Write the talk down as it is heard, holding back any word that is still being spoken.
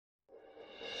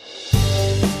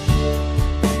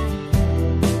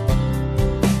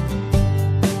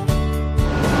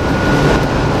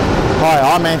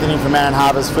I'm Anthony from Mountain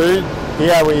Harvest Food.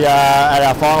 Here we are at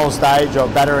our final stage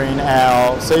of battering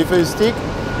our seafood stick.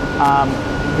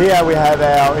 Here we have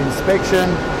our inspection,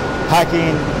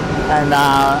 packing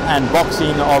and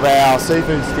boxing of our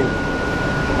seafood stick.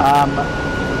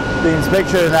 The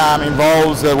inspection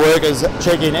involves the workers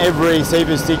checking every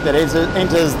seafood stick that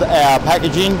enters our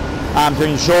packaging to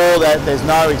ensure that there's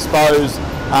no exposed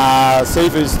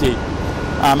seafood stick.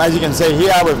 As you can see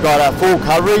here, we've got a full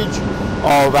coverage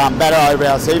of batter over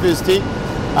our seafood stick.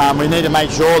 We need to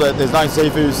make sure that there's no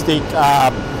seafood stick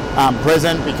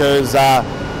present because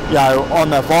you know, on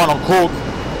the final cook,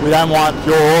 we don't want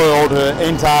your oil to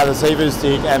enter the seafood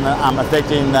stick and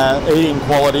affecting the eating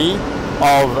quality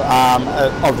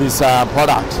of this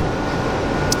product.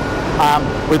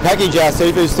 We package our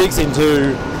seafood sticks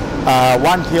into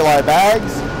 1 kilo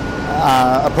bags.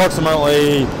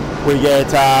 Approximately we get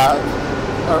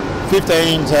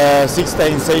 15 to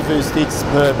 16 seafood sticks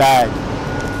per bag.